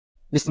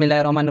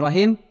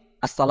Bismillahirrahmanirrahim.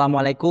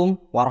 Assalamualaikum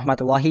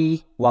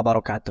warahmatullahi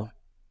wabarakatuh.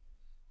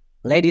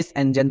 Ladies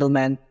and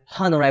gentlemen,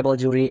 honorable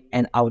jury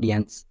and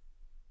audience.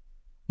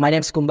 My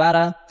name is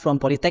Kumbara from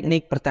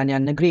Politeknik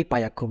Pertanian Negeri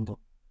Payakumbuh.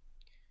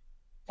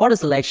 For the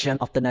selection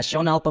of the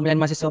Nasional Pemilihan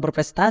Mahasiswa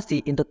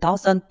Berprestasi in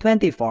 2024,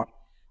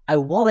 I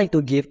would like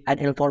to give an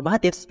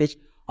informative speech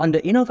on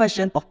the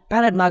innovation of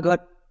pellet maggot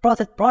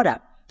processed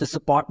product to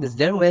support the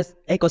zero waste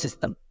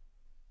ecosystem.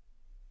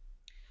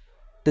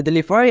 The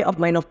delivery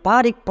of my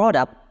innovative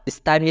product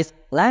this time is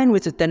aligned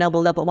with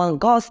Sustainable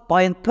Development Goals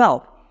Point 12,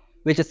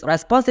 which is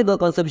responsible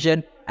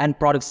consumption and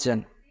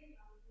production.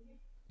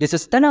 The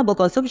sustainable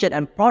consumption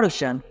and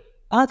production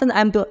often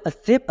aim to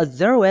achieve a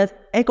zero waste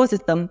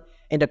ecosystem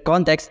in the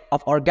context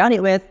of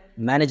organic waste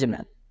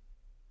management.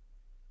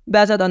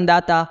 Based on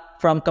data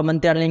from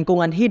Kementerian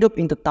Lingkungan Hidup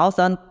in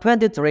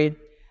 2023,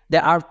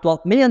 there are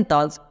 12 million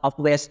tons of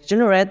waste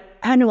generated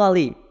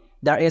annually.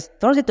 There is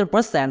 32%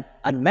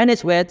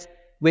 unmanaged waste,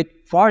 with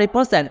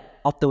 40%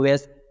 of the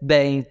waste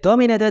being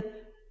dominated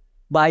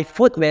by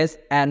food waste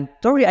and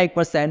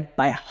 38%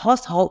 by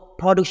household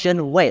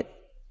production waste.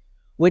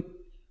 With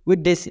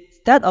this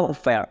state of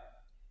affairs,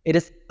 it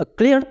is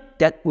clear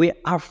that we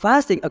are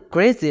facing a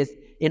crisis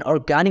in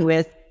organic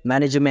waste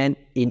management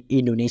in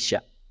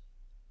Indonesia.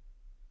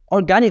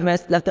 Organic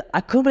waste left to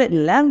accumulate in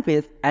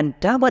landfills and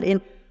dumped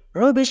in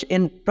rubbish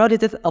in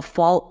produces a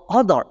foul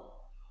odor,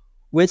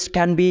 which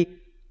can be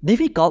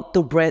difficult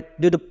to breathe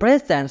due to the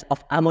presence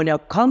of ammonia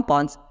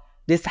compounds.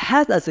 This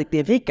has a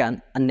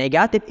significant and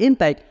negative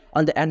impact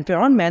on the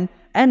environment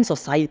and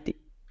society.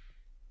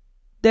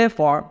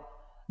 Therefore,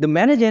 the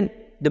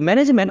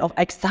management of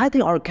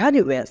exciting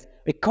organic waste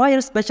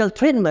requires special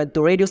treatment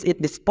to reduce its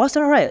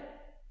disposal rate.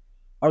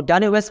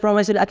 Organic waste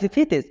promotion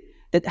activities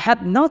that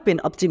have not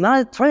been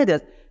optimally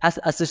treated has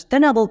a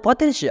sustainable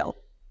potential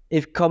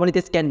if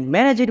communities can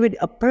manage it with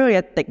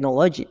appropriate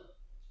technology.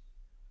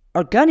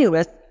 Organic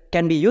waste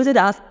can be used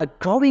as a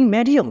growing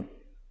medium,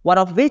 one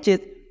of which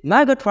is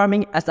maggot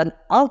farming as an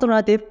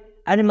alternative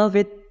animal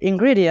feed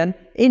ingredient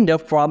in the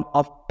form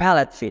of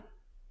pellet feed.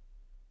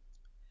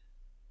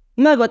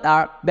 Maggots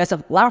are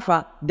basic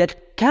larvae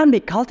that can be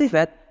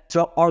cultivated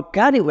through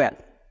organic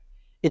waste.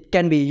 It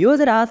can be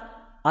used as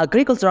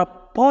agricultural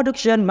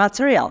production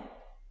material.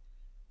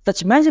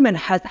 Such management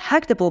has high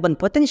development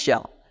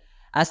potential,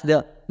 as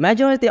the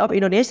majority of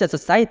Indonesian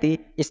society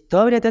is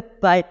dominated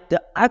by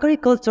the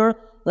agriculture,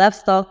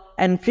 livestock,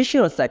 and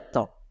fishery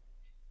sector.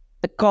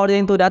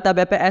 According to data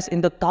BPS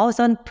in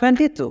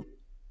 2022,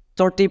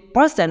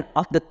 30%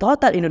 of the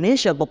total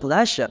Indonesian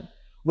population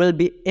will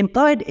be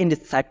employed in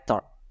this sector.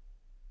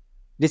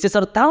 This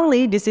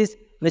is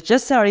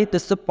necessary to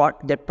support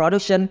their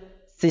production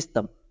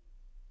system.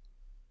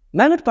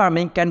 Maggot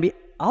farming can be an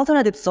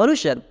alternative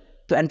solution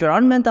to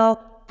environmental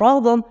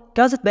problems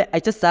caused by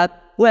excessive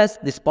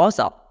waste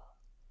disposal.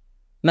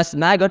 Mass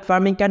maggot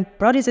farming can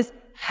produce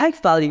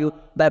high-value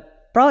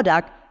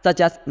byproducts such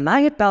as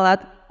maggot pellet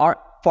or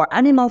for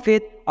animal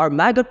feed, or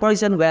maggot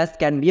production waste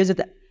can be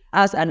used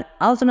as an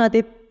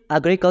alternative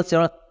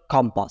agricultural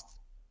compost.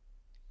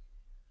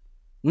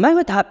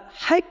 Maggot have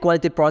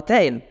high-quality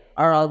protein,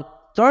 around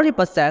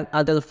 30%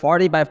 until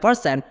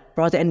 45%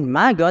 protein in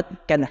maggot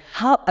can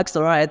help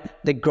accelerate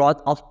the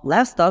growth of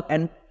livestock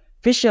and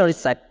fishery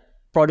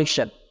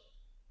production,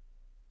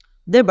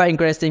 thereby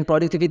increasing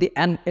productivity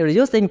and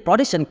reducing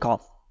production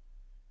costs.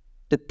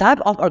 The type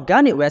of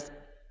organic waste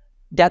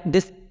that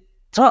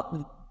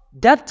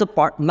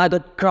support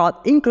maggot growth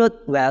include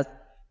waste,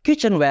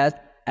 kitchen waste,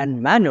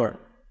 and manure,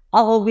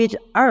 all of which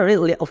are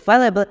readily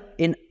available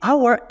in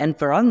our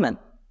environment,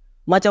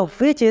 much of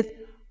which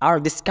are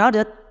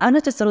discarded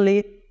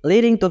unnecessarily,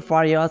 leading to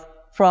various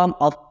forms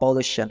of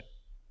pollution.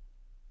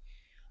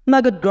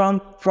 Maggot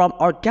grown from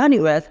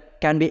organic waste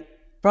can be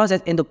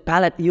processed into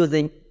pellet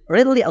using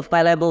readily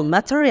available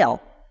material,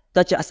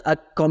 such as a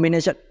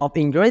combination of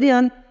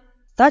ingredients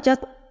such as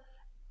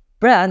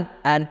bran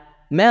and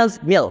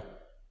maize meal.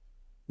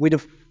 With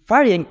the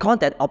varying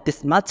content of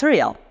this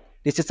material,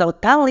 this is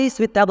totally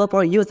suitable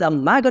for use of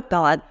maggot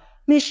pellet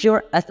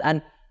measured as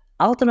an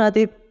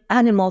alternative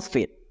animal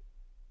feed.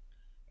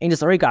 In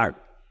this regard,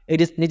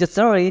 it is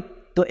necessary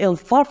to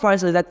involve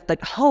various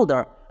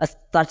stakeholders as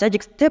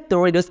strategic step to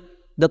reduce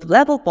the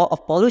level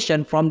of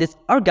pollution from this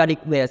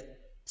organic waste.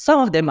 Some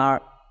of them are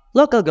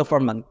local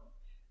government.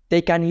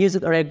 They can use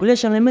a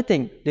regulation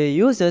limiting the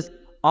uses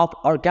of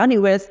organic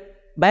waste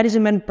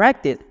management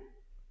practice.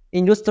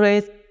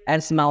 Industries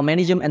and small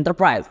medium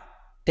enterprise,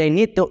 they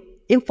need to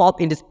involve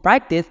in this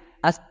practice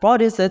as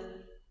producers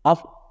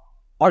of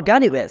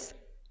organic waste.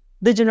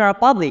 The general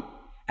public,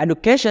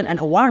 education and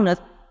awareness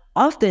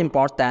of the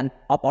importance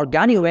of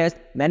organic waste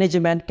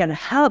management can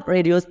help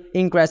reduce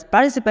increased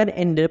participation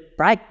in the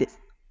practice.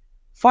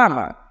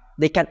 Farmers,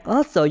 they can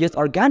also use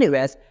organic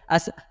waste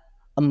as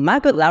a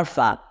maggot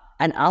larva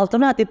and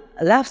alternative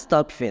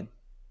livestock feed.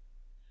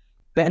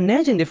 By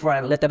engaging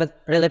different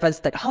relevant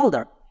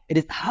stakeholders, it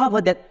is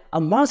hoped that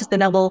a more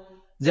sustainable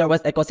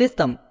zero-waste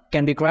ecosystem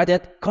can be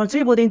created,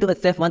 contributing to the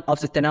achievement of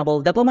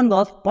Sustainable Development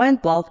Goals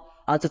Point 12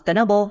 on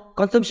sustainable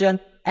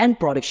consumption and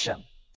production.